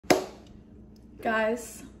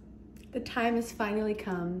Guys, the time has finally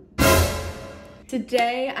come.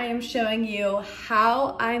 Today I am showing you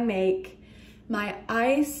how I make my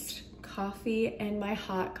iced coffee and my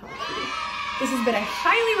hot coffee. This has been a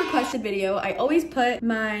highly requested video. I always put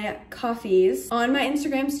my coffees on my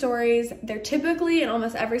Instagram stories. They're typically in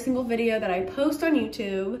almost every single video that I post on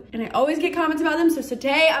YouTube, and I always get comments about them. So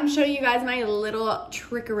today I'm showing you guys my little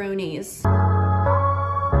trickaroonies.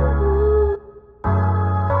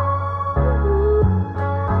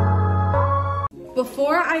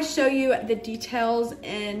 Before I show you the details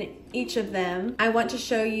in each of them, I want to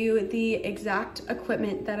show you the exact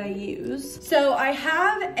equipment that I use. So I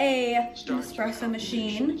have a Nespresso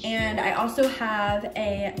machine, and I also have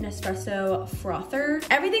a Nespresso frother.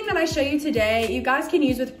 Everything that I show you today, you guys can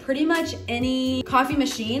use with pretty much any coffee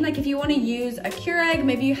machine. Like if you want to use a Keurig,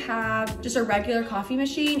 maybe you have just a regular coffee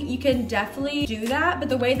machine, you can definitely do that. But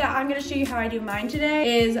the way that I'm going to show you how I do mine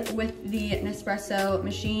today is with the Nespresso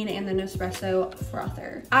machine and the Nespresso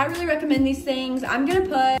frother. I really recommend these things. I'm going to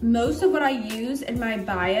put most of what I use in my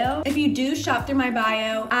bio. If you do shop through my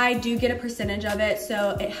bio, I do get a percentage of it,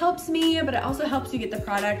 so it helps me, but it also helps you get the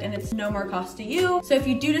product, and it's no more cost to you. So if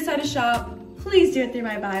you do decide to shop, please do it through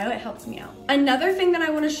my bio. It helps me out. Another thing that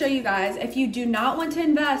I want to show you guys, if you do not want to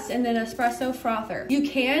invest in the Nespresso frother, you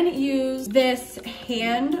can use this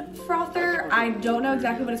hand frother. I don't know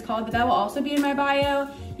exactly what it's called, but that will also be in my bio.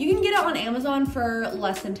 You can get it on Amazon for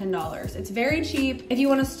less than $10. It's very cheap if you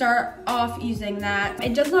want to start off using that.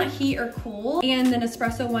 It does not heat or cool, and the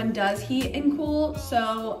Nespresso one does heat and cool.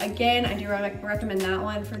 So again, I do recommend that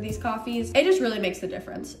one for these coffees. It just really makes the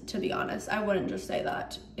difference, to be honest. I wouldn't just say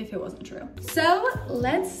that if it wasn't true. So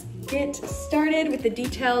let's get started with the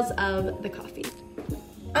details of the coffee.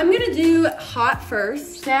 I'm gonna do hot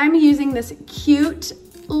first. Today I'm using this cute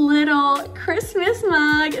little Christmas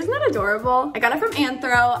mug. Isn't that adorable? I got it from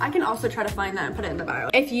Anthro. I can also try to find that and put it in the bio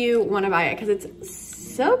if you want to buy it, because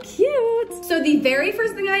it's so cute. So the very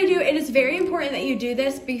first thing I do, it is very important that you do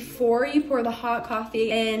this before you pour the hot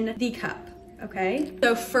coffee in the cup, okay?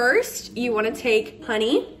 So first you want to take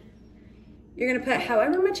honey. You're gonna put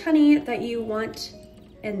however much honey that you want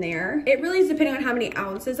in there. It really is depending on how many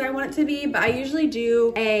ounces I want it to be, but I usually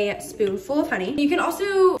do a spoonful of honey. You can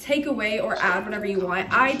also take away or add whatever you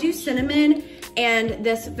want. I do cinnamon and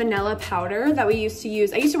this vanilla powder that we used to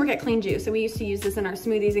use. I used to work at Clean Juice, and we used to use this in our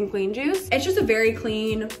smoothies and Clean Juice. It's just a very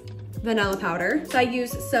clean vanilla powder. So I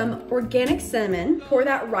use some organic cinnamon, pour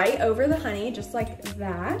that right over the honey, just like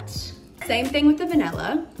that. Same thing with the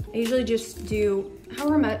vanilla. I usually just do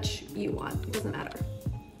however much you want, it doesn't matter.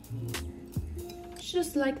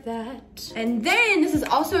 Just like that. And then this is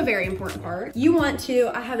also a very important part. You want to,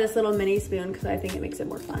 I have this little mini spoon because I think it makes it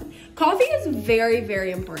more fun. Coffee is very,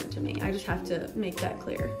 very important to me. I just have to make that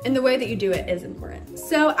clear. And the way that you do it is important.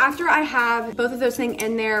 So after I have both of those things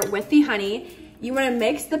in there with the honey, you want to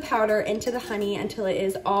mix the powder into the honey until it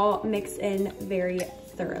is all mixed in very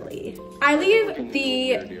thoroughly. I leave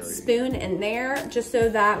the spoon in there just so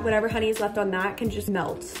that whatever honey is left on that can just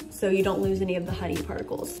melt, so you don't lose any of the honey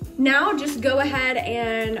particles. Now just go ahead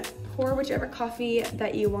and pour whichever coffee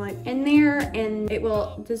that you want in there, and it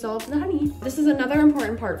will dissolve the honey. This is another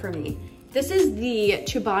important part for me. This is the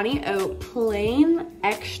Chobani Oat plain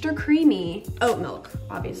extra creamy oat milk,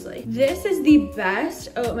 obviously. This is the best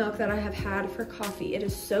oat milk that I have had for coffee. It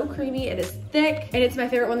is so creamy, it is thick, and it's my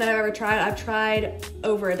favorite one that I've ever tried. I've tried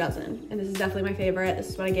over a dozen, and this is definitely my favorite.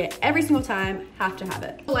 This is what I get every single time, have to have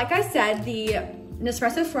it. Like I said, the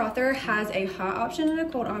Nespresso frother has a hot option and a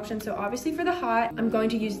cold option. So obviously for the hot, I'm going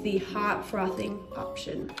to use the hot frothing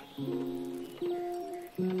option.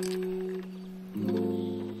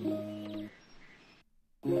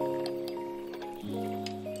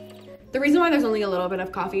 The reason why there's only a little bit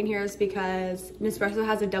of coffee in here is because Nespresso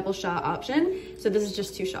has a double shot option. So this is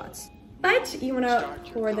just 2 shots. But you wanna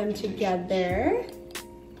pour them together.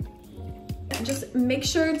 Just make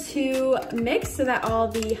sure to mix so that all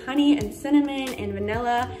the honey and cinnamon and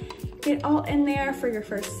vanilla get all in there for your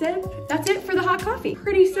first sip. That's it for the hot coffee.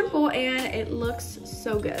 Pretty simple, and it looks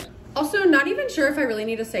so good. Also, not even sure if I really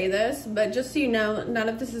need to say this, but just so you know, none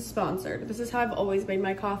of this is sponsored. This is how I've always made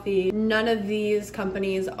my coffee. None of these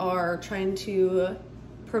companies are trying to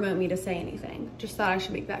promote me to say anything. Just thought I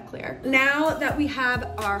should make that clear. Now that we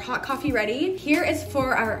have our hot coffee ready, here is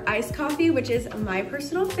for our iced coffee, which is my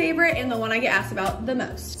personal favorite and the one I get asked about the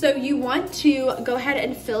most. So you want to go ahead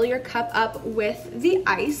and fill your cup up with the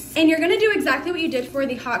ice, and you're gonna do exactly what you did for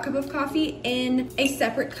the hot cup of coffee in a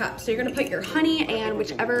separate cup. So you're gonna put your honey and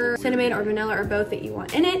whichever cinnamon or vanilla or both that you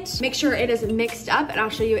want in it. Make sure it is mixed up, and I'll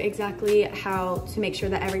show you exactly how to make sure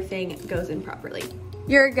that everything goes in properly.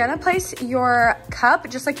 You're gonna place your cup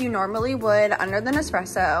just like you normally would under the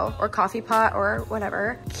Nespresso or coffee pot or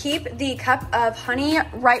whatever. Keep the cup of honey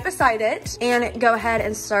right beside it and go ahead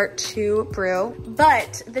and start to brew.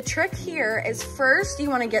 But the trick here is first you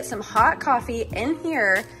wanna get some hot coffee in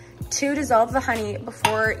here to dissolve the honey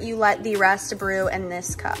before you let the rest brew in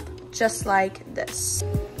this cup, just like this.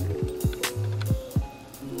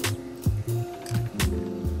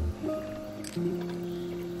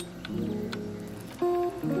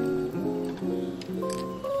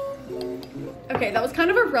 Okay, that was kind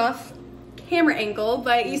of a rough camera angle,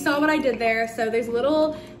 but you saw what I did there. So there's a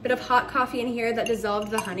little bit of hot coffee in here that dissolved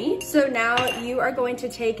the honey. So now you are going to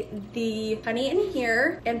take the honey in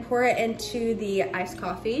here and pour it into the iced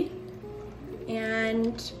coffee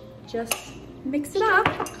and just mix it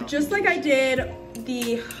up. Just like I did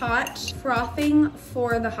the hot frothing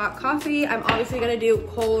for the hot coffee, I'm obviously gonna do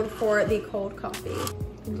cold for the cold coffee.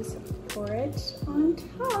 And just pour it on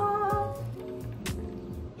top.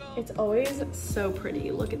 It's always so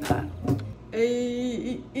pretty, look at that.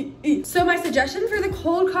 So my suggestion for the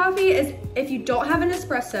cold coffee is if you don't have an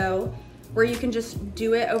espresso where you can just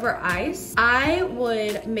do it over ice, I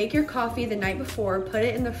would make your coffee the night before, put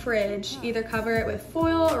it in the fridge, either cover it with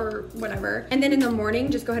foil or whatever, and then in the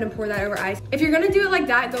morning, just go ahead and pour that over ice. If you're gonna do it like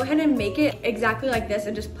that, go ahead and make it exactly like this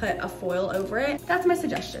and just put a foil over it. That's my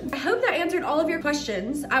suggestion. I hope that answered all of your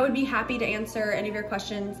questions. I would be happy to answer any of your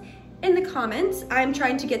questions in the comments. I'm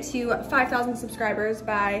trying to get to 5,000 subscribers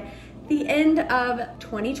by the end of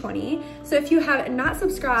 2020. So if you have not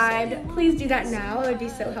subscribed, please do that now. It would be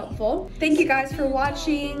so helpful. Thank you guys for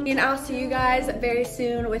watching, and I'll see you guys very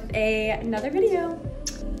soon with another video.